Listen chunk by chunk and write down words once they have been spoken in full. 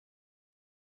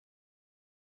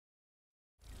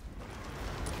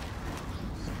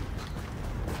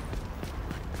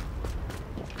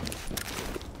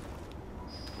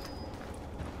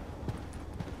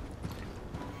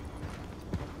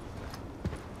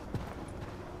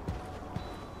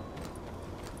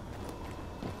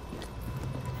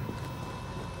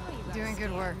doing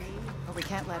good work, but we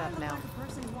can't let up now.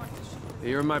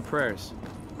 You're in my prayers.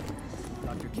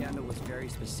 Dr. Kanda was very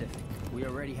specific. We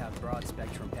already have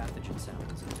broad-spectrum pathogen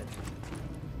samples in vitro.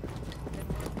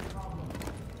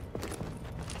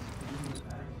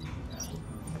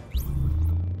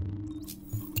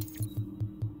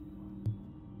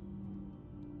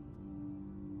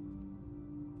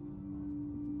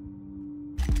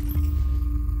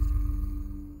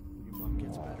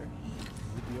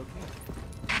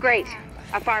 Great.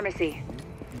 A pharmacy.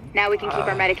 Now we can keep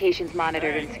our medications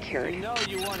monitored and secured. You know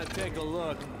you want to take a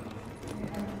look.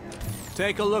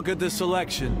 Take a look at the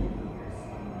selection.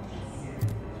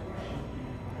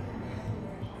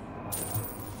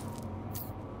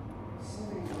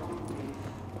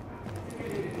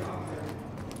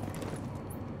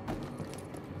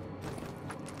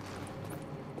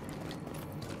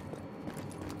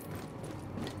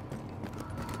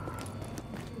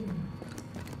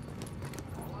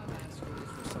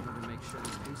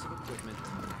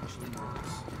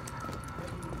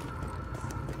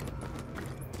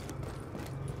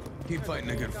 Keep fighting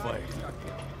a good fight.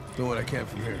 Do what I can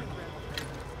from here.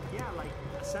 Yeah, like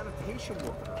a sanitation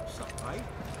worker or something, right?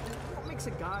 What makes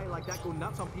a guy like that go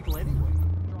nuts on people anyway?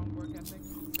 Strong work ethic,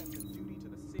 sense of duty to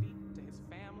the city, to his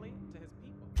family, to his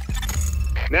people.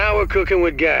 Now we're cooking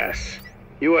with gas.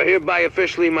 You are hereby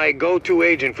officially my go-to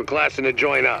agent for classing to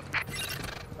join up.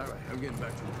 All right, I'm getting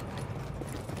back to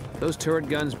work. Those turret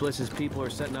guns Bliss's people are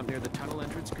setting up near the tunnel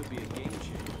entrance could be a game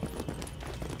changer.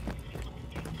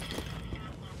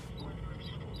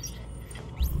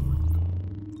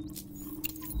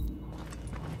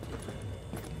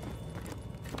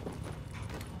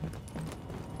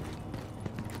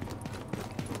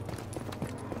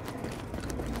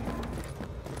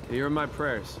 You're in my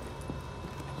prayers.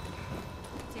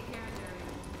 Take care,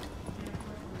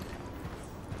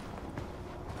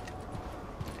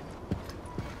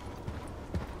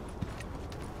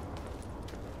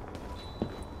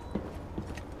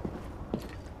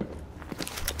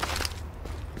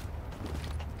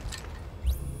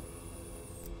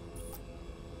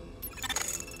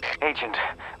 Agent,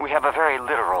 we have a very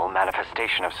literal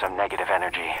manifestation of some negative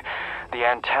energy. The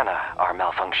antennae are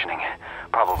malfunctioning,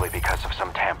 probably because of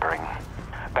some tampering.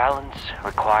 Balance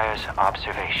requires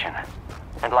observation,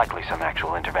 and likely some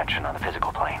actual intervention on the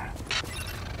physical plane.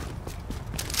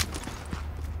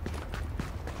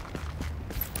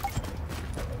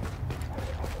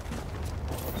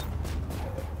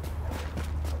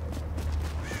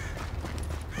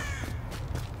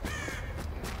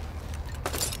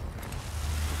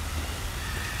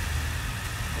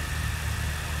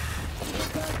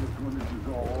 When this is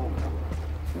all over.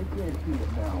 They can't see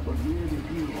it now, but we're the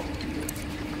heroes here.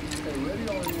 Hey, ready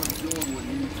on anyone's doing what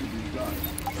needs to be done.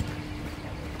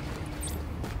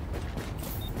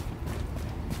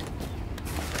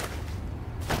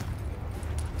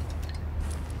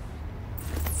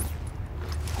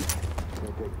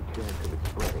 Can't take the chance of it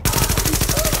spreading.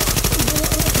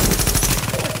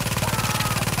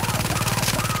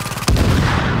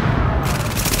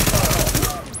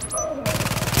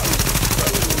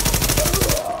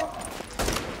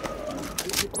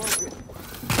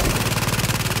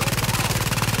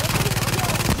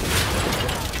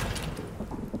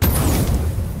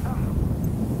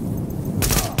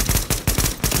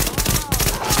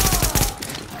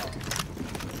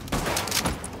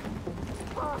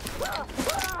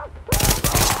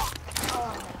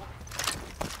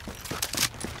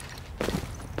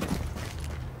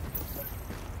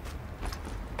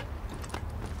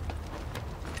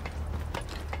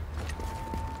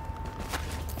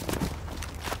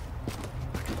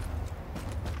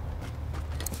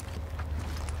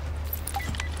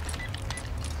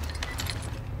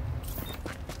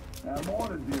 Now more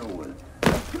to deal with.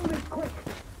 Let's do this quick!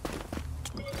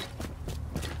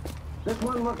 This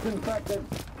one looks infected.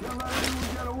 Can't let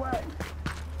anyone get away.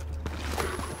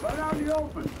 Right out in the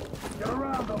open. Get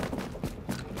around them.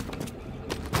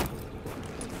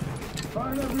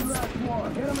 Find every last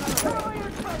one. Hit them out of there. You're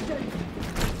infected!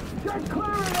 Get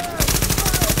clear of there!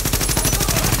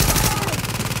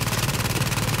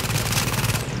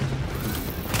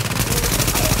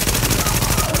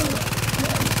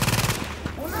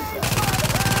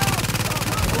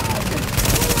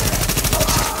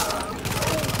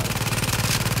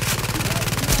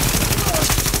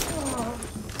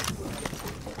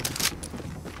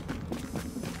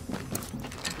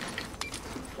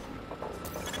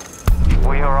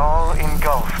 We are all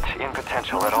engulfed in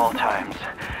potential at all times.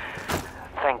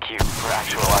 Thank you for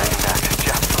actualizing that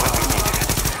just when we needed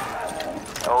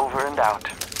it. Over and out,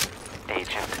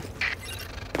 Agent.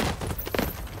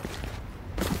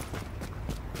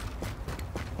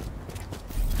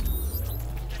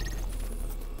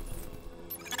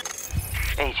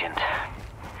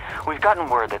 We've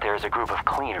gotten word that there is a group of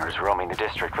cleaners roaming the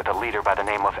district with a leader by the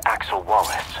name of Axel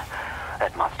Wallace.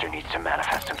 That monster needs to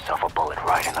manifest himself a bullet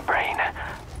right in the brain.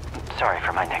 Sorry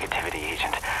for my negativity,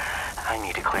 Agent. I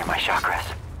need to clear my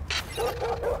chakras.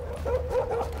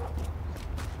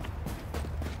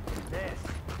 This.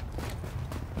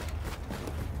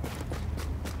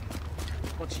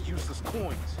 Bunch of useless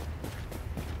coins.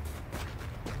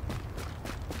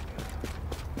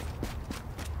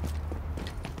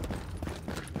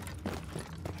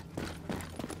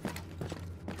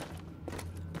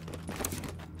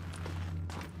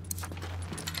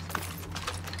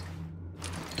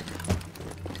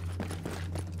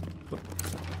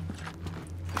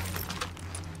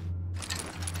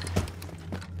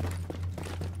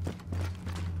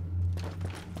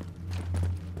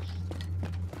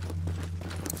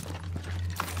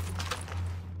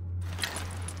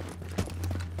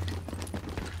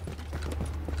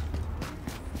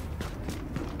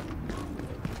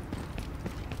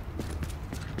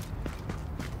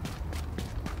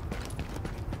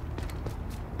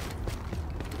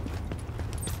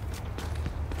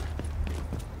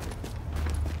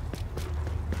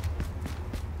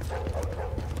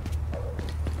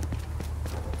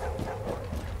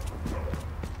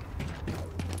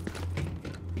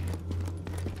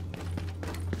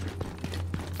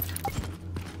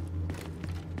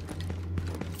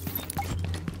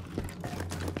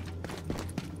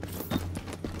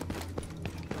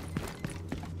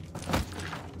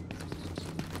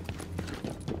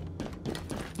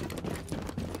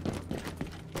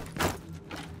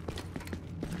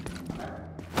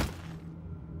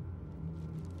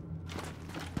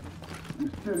 The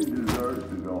city deserves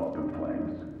to go up in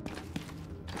flames.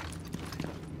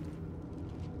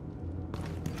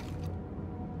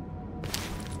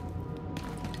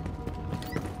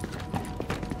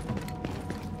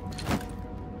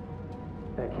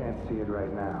 They can't see it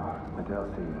right now, but they'll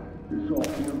see. This all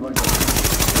feels like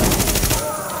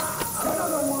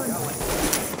another one!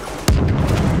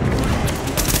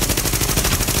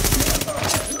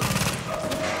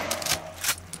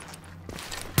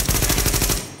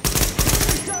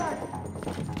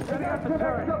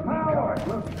 The power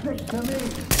looks sick to me.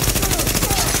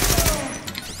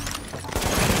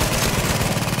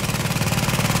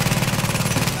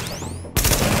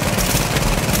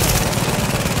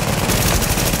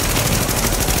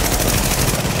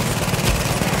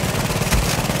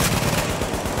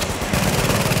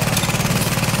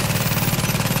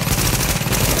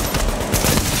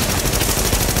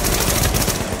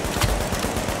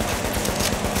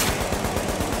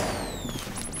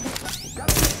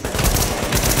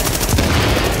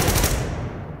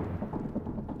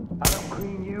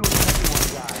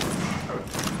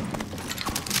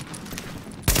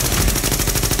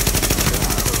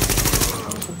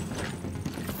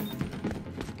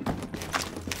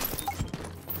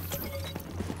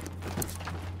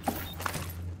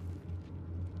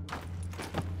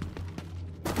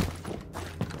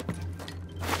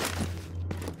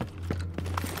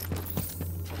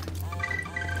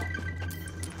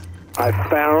 I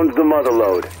found the mother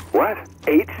lode. What?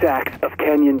 8 sacks of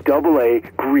Kenyan AA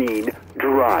green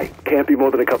dry. Can't be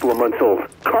more than a couple of months old.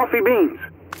 Coffee beans.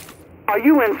 Are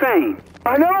you insane?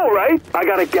 I know, right? I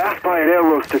got a gas-fired air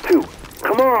roaster too.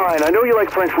 Come on, I know you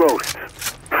like French roasts.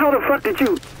 How the fuck did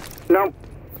you... No,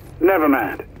 never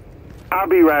mind. I'll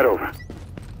be right over.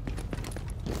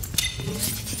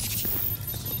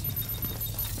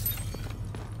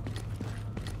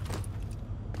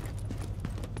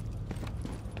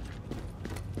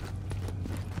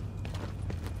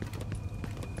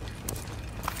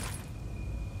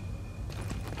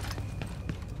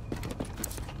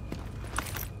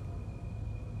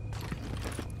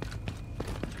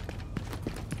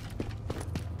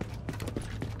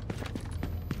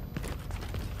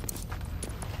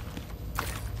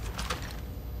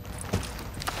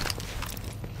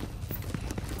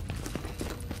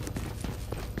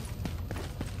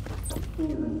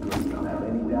 Don't have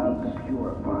any doubts,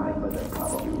 you're fine, but they're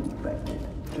probably infected.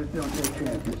 Just don't take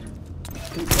chances.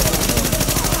 Keep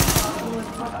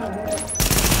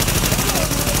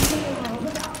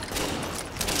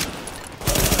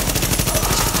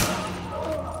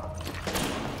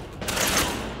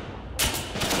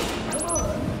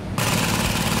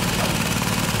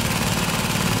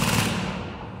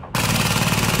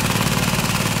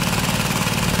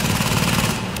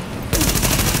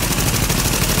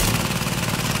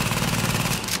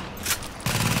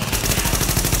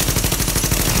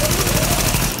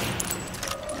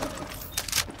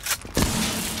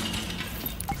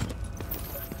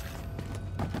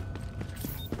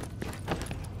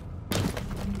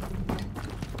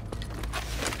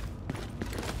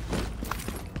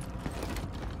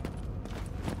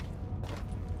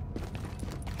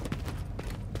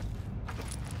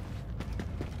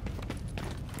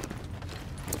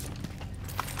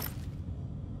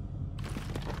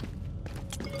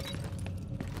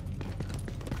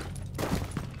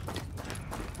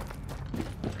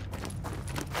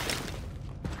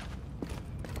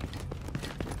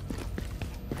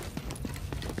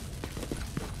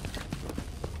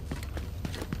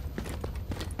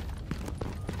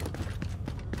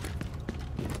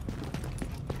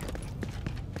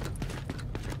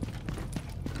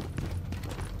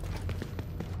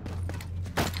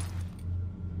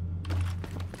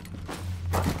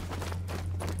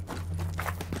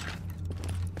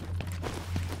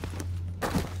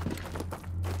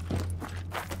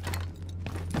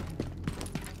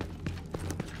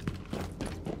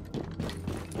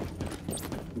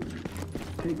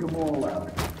them all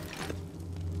out.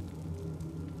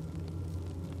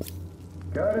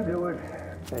 Gotta do it.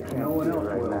 They can't No one see it else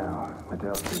right will. now, but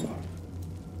they'll see.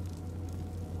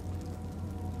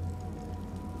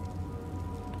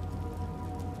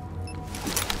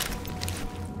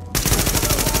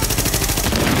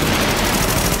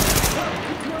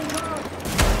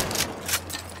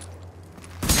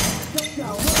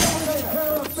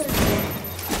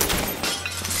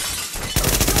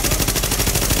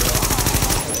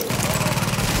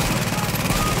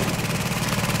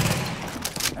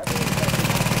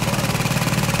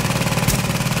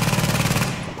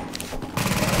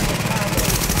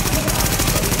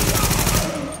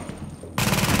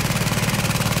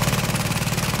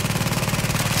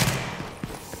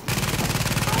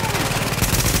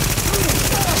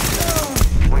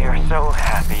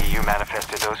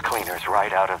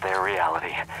 Right out of their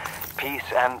reality. Peace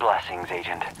and blessings,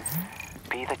 Agent.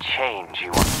 Be the change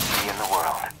you want to see in the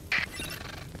world.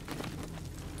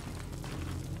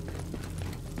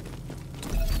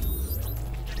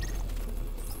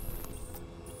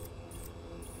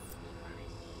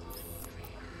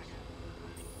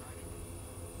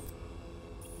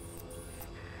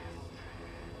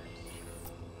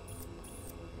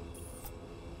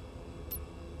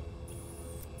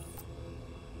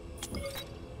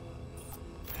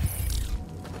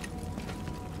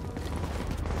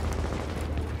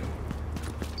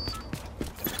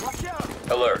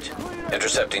 Alert.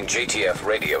 Intercepting JTF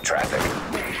radio traffic.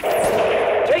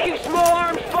 Taking small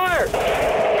arms fire!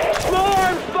 Small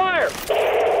arms fire!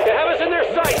 They have us in their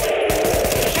sights!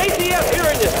 JTF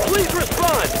hearing this, please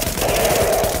respond!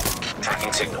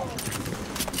 Tracking signal.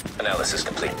 Analysis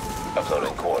complete.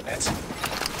 Uploading coordinates.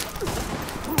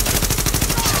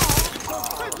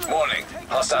 Warning.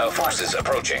 Hostile forces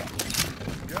approaching.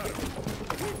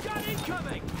 We've got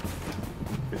incoming!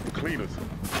 It's the cleaners.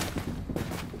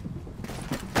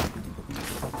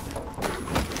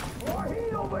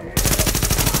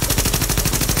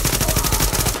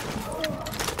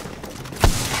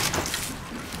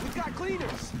 We've got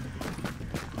cleaners!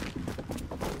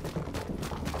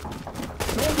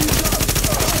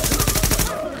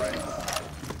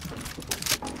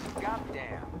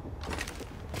 Goddamn.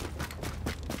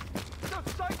 Stop,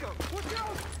 psycho! Watch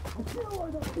out!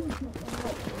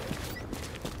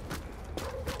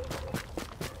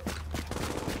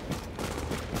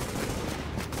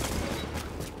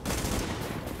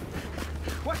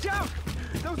 Watch out!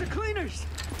 Those are cleaners!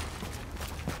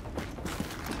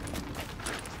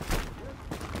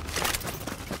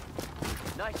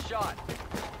 Nice shot.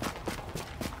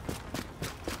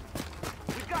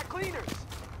 We've got cleaners!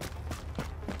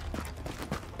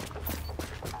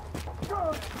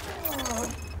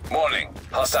 Warning.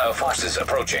 Hostile forces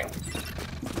approaching.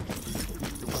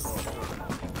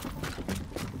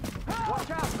 Watch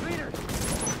out, cleaners!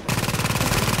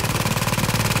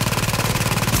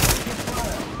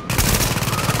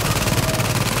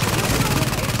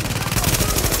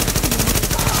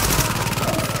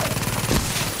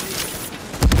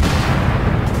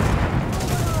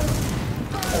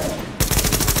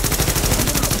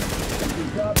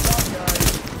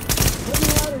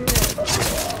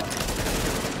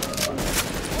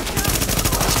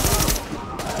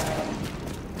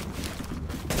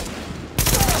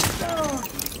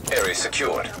 Area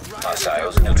secured.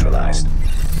 Hostiles neutralized.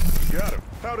 Got him.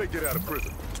 How'd they get out of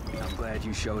prison? I'm glad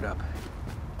you showed up.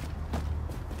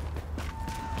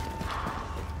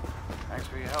 Thanks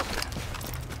for your help, man.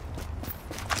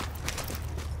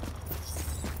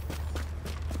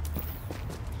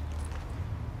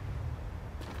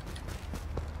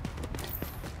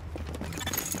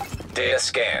 Data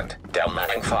scanned.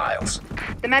 Downloading files.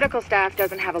 The medical staff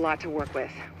doesn't have a lot to work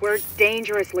with. We're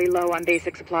dangerously low on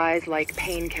basic supplies like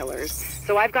painkillers,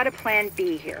 so I've got a plan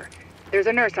B here. There's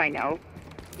a nurse I know.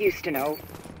 Used to know.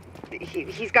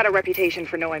 He's got a reputation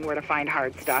for knowing where to find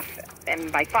hard stuff.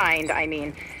 And by find, I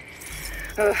mean...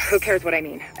 who cares what I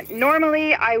mean?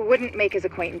 Normally, I wouldn't make his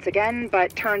acquaintance again,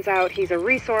 but turns out he's a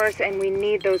resource and we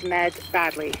need those meds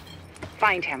badly.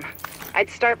 Find him. I'd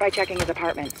start by checking his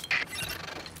apartment.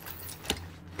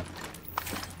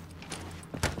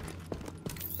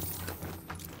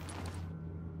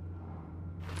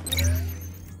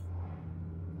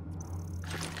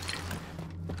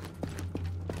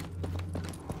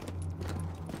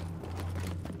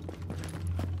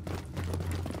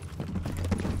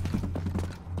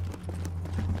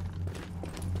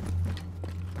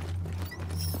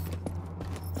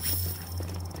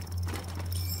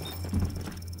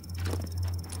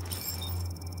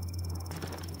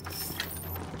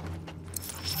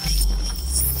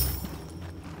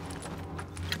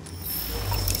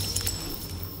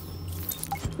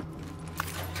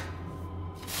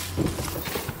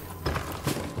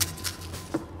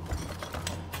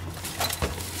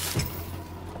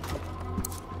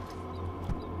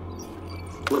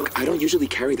 I don't usually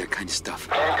carry that kind of stuff.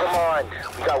 Man, come on.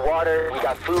 We got water, we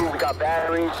got food, we got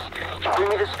batteries. You bring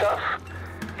me this stuff,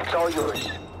 it's all yours.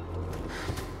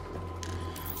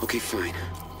 Okay, fine.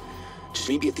 Just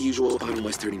meet me at the usual spot on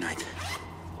West 39th.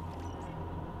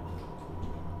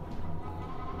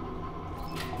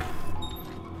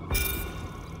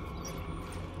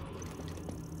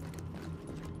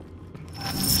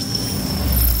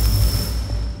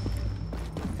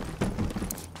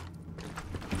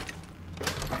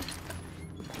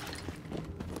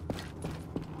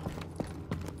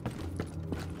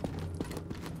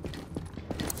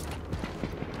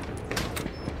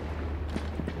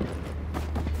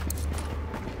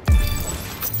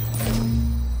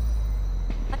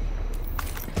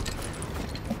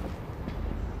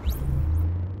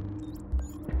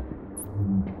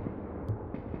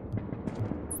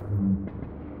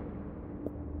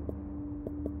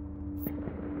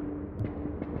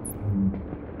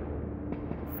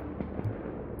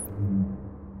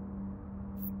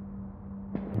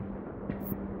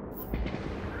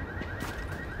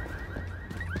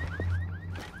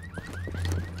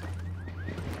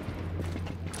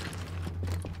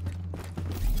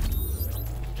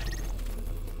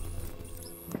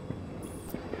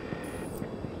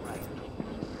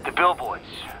 The billboards.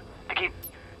 They keep...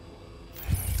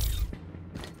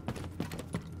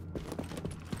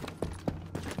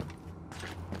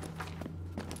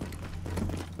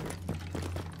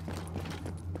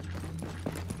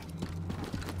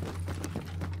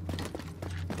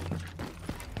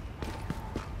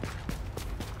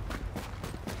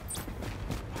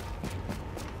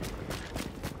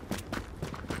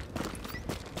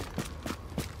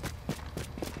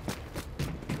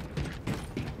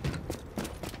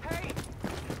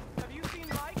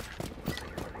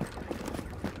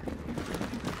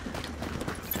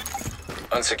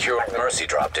 Unsecured mercy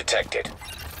drop detected.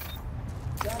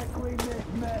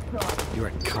 You're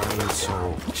a kind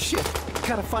soul. Shit!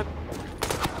 Gotta find...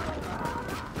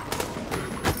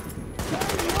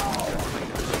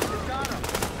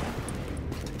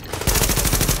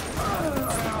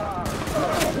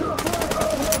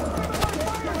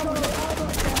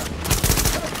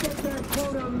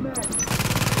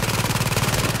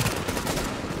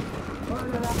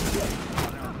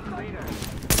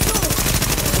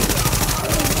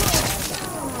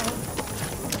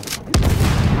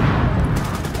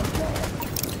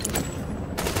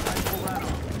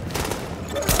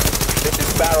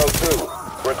 Barrow 2.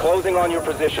 We're closing on your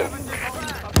position.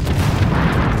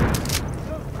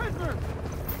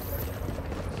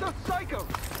 So psycho!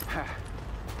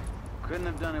 Couldn't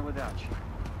have done it without you.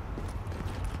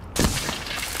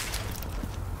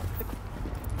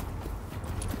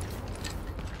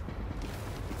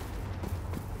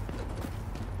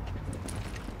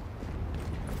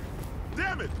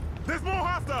 Damn it! There's more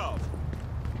hostiles!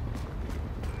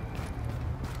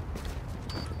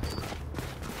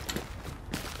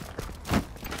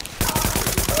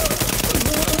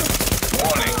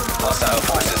 Warning, hostile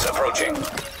forces approaching.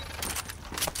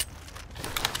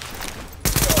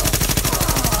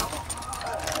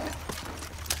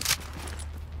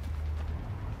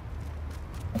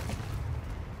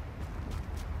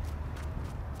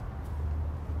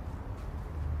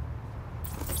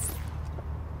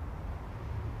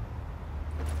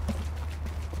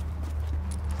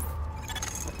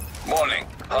 Warning,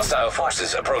 hostile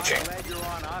forces approaching. I'm glad you're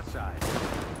on our side.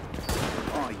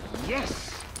 Oh, yes!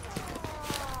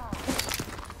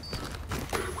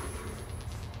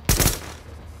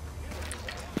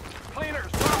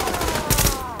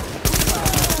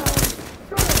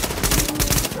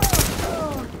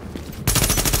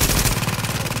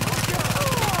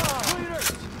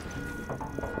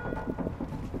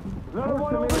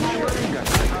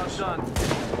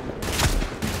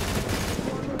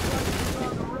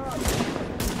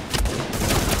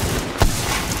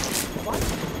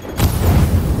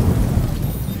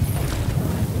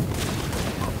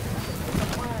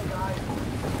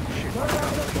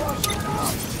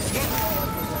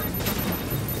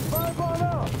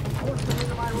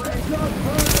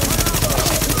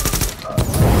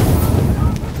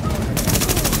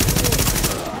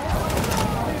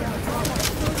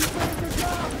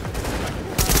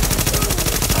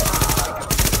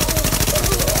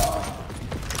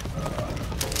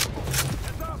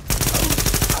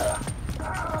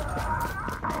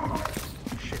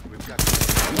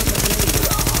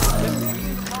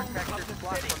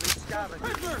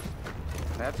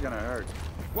 That's gonna hurt.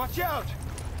 Watch out!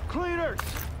 Cleaners!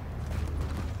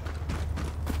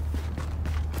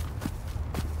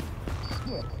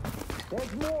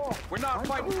 There's more! We're not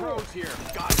fighting pros here.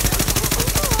 God.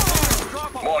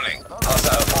 Warning,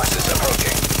 hostile forces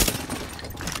approaching.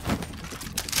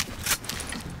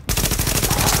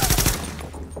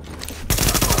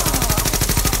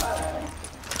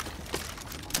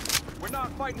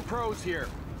 fighting pros here.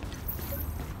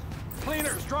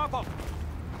 Cleaners, drop them.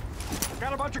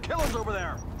 Got a bunch of killers over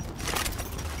there.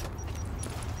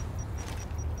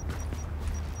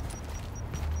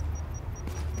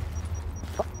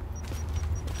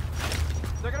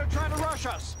 They're gonna try to rush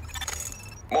us.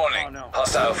 Warning.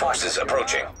 Hostile forces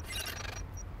approaching.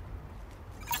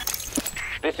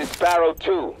 This is Sparrow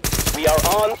 2. We are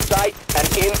on site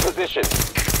and in position.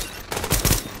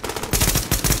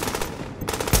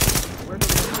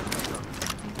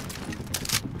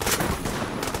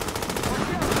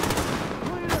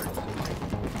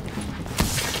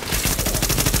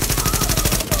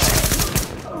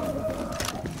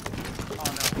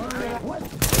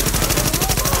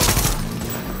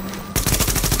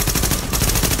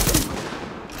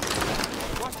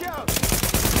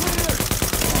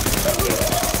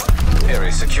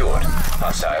 Area secured.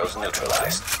 Hostiles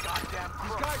neutralized. These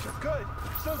guys are good.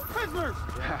 Those prisoners.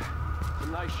 Yeah.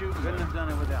 Some nice shooting. Couldn't have done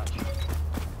it without you.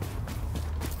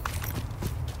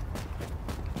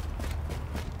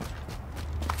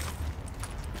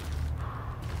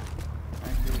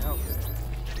 Thanks for your help.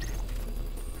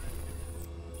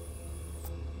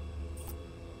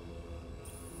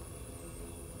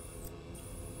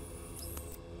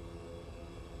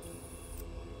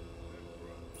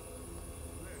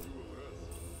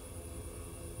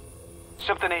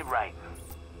 Something ain't right.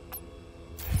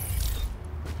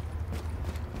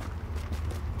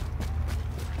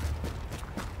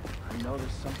 I know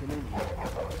there's something in here.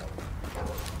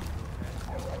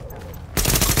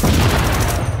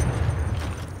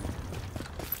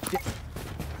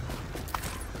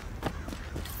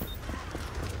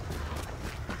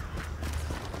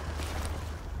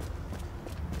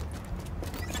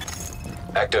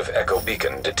 Active echo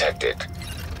beacon detected.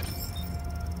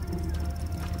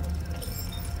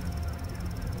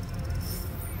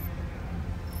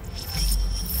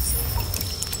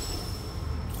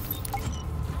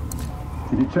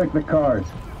 Did you check the cars?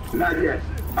 Not yet.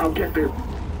 I'll get there.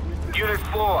 Unit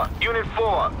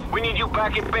 4, we need you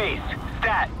back at base.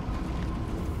 Stat.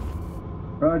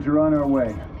 Roger, on our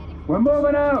way. We're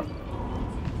moving out!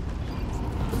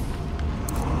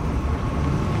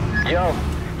 Yo,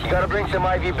 you gotta bring some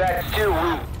IV bags too.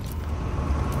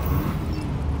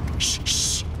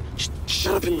 Shh.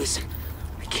 Shut up and listen.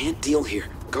 I can't deal here.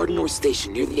 Garden North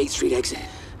Station, near the 8th Street exit.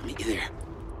 I'll meet you there.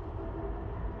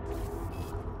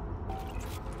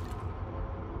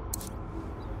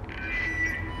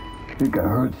 I think I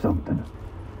heard something.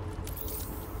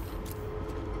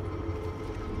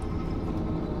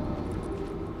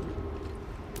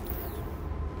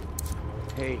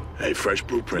 Hey, fresh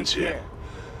blueprints here.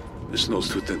 This snow's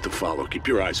too thin to follow. Keep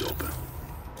your eyes open.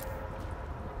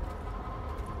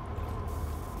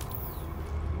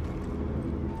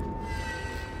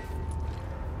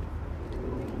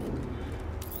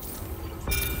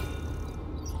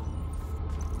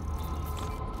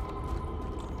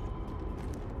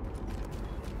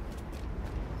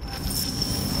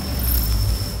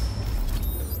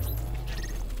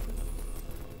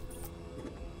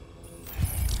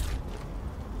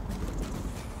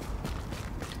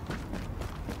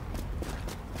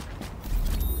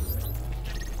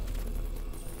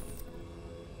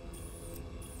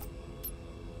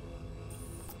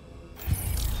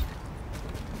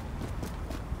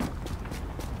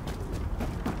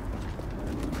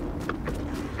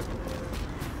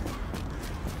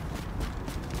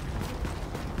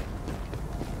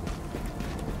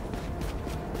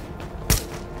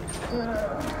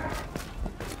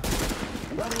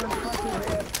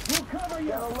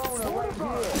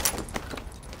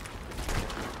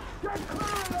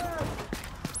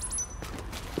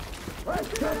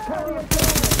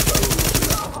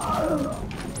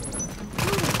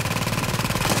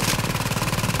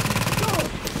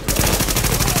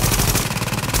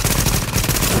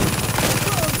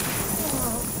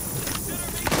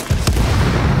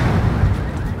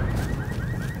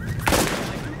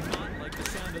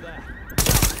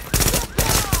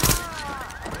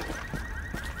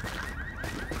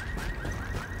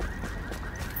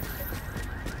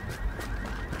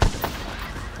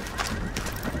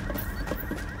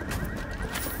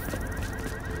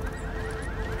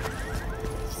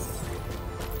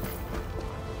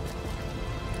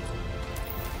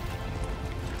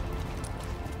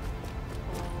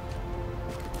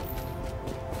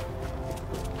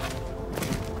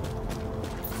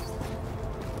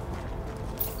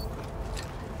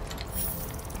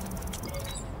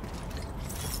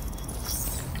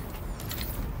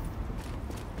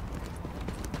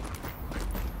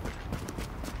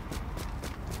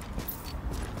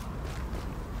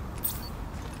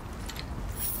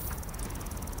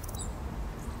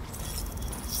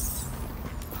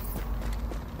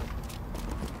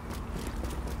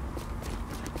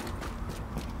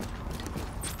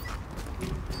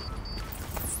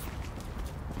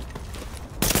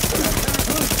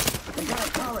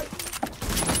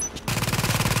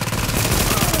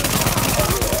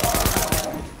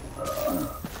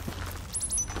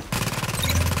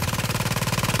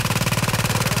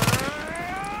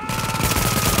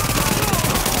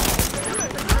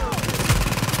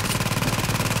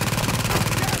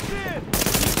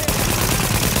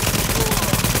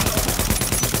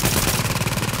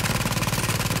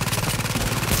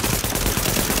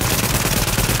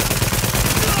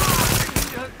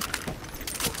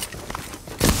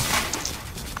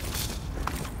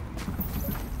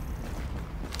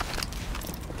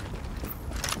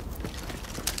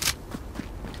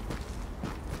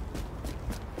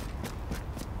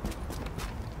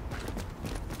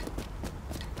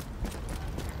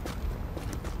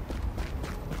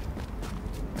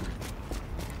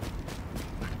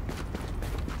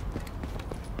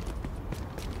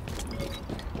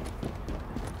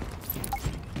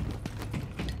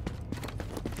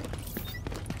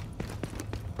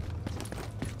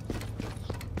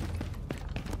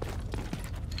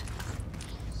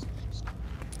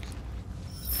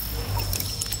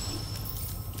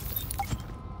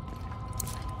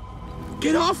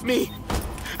 Get off me!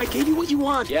 I gave you what you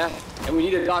want. Yeah, and we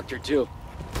need a doctor, too.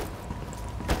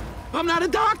 I'm not a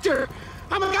doctor!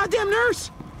 I'm a goddamn nurse!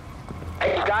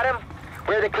 Hey, you got him?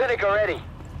 We're at the clinic already.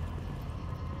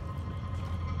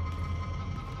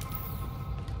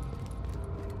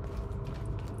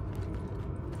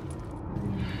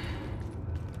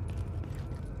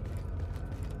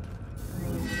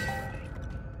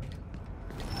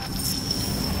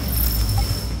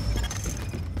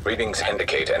 Readings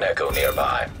indicate an echo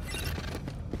nearby.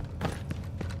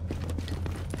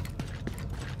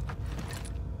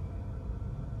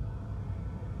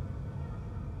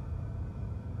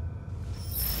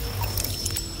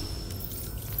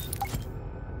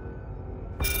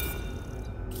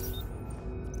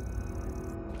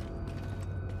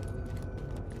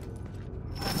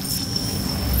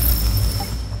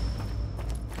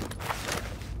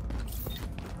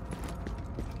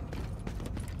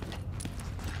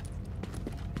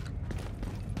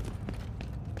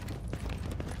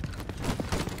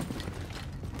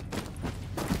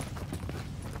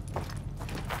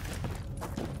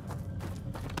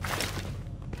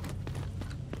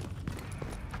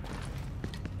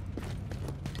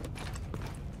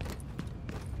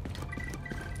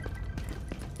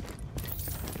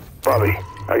 Bobby,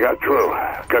 I got through.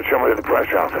 Got someone at the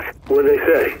press office. What'd they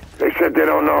say? They said they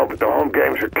don't know, but the home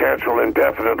games are canceled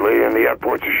indefinitely and the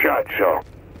airports are shut, so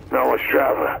no one's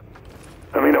traveling.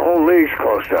 I mean, the whole league's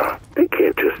closed down. They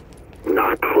can't just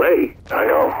not play. I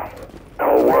know. The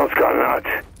whole world's gone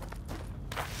nuts.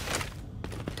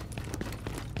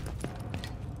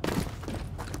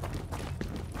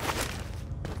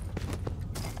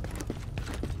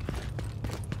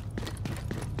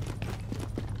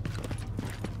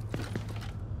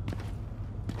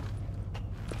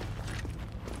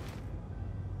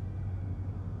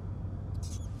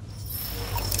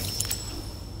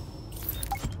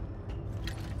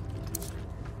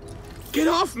 Get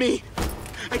off me!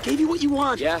 I gave you what you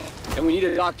want. Yeah, and we need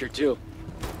a doctor, too.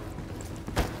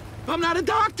 I'm not a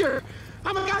doctor!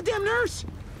 I'm a goddamn nurse!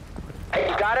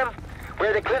 Hey, you got him? We're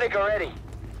at the clinic already.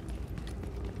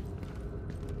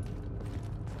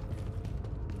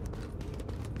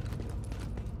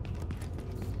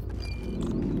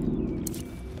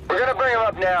 We're gonna bring him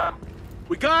up now.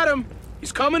 We got him!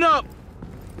 He's coming up!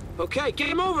 Okay, get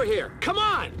him over here. Come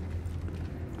on!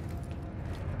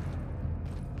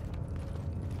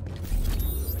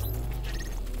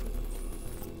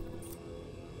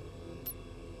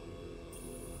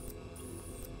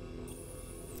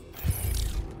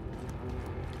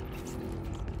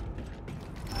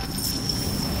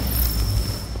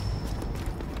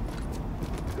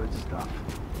 Good stuff.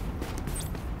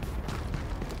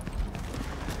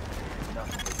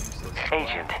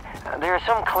 Agent, there are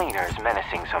some cleaners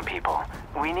menacing some people.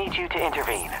 We need you to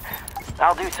intervene.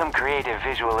 I'll do some creative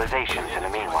visualizations in the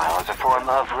meanwhile as a form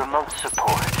of remote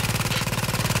support.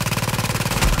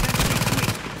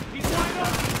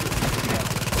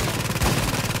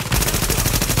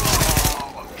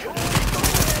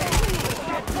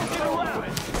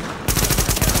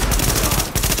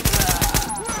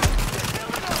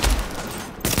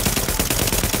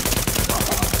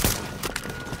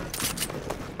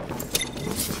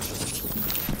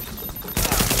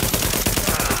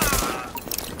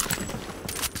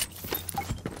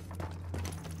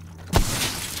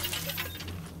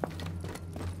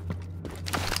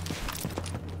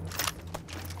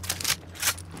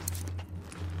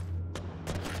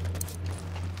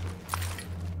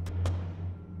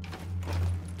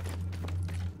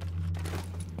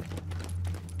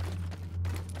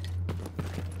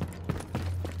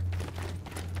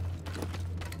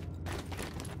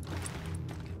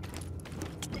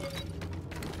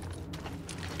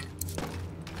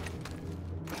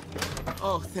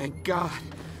 Oh, thank God.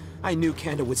 I knew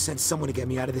Kanda would send someone to get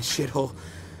me out of this shithole.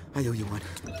 I owe you one.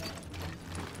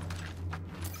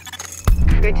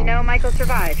 Good to know Michael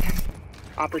survived.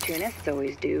 Opportunists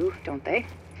always do, don't they?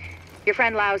 Your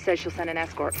friend Lau says she'll send an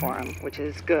escort for him, which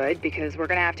is good because we're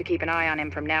gonna have to keep an eye on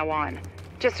him from now on.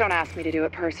 Just don't ask me to do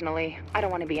it personally. I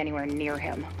don't want to be anywhere near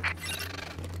him.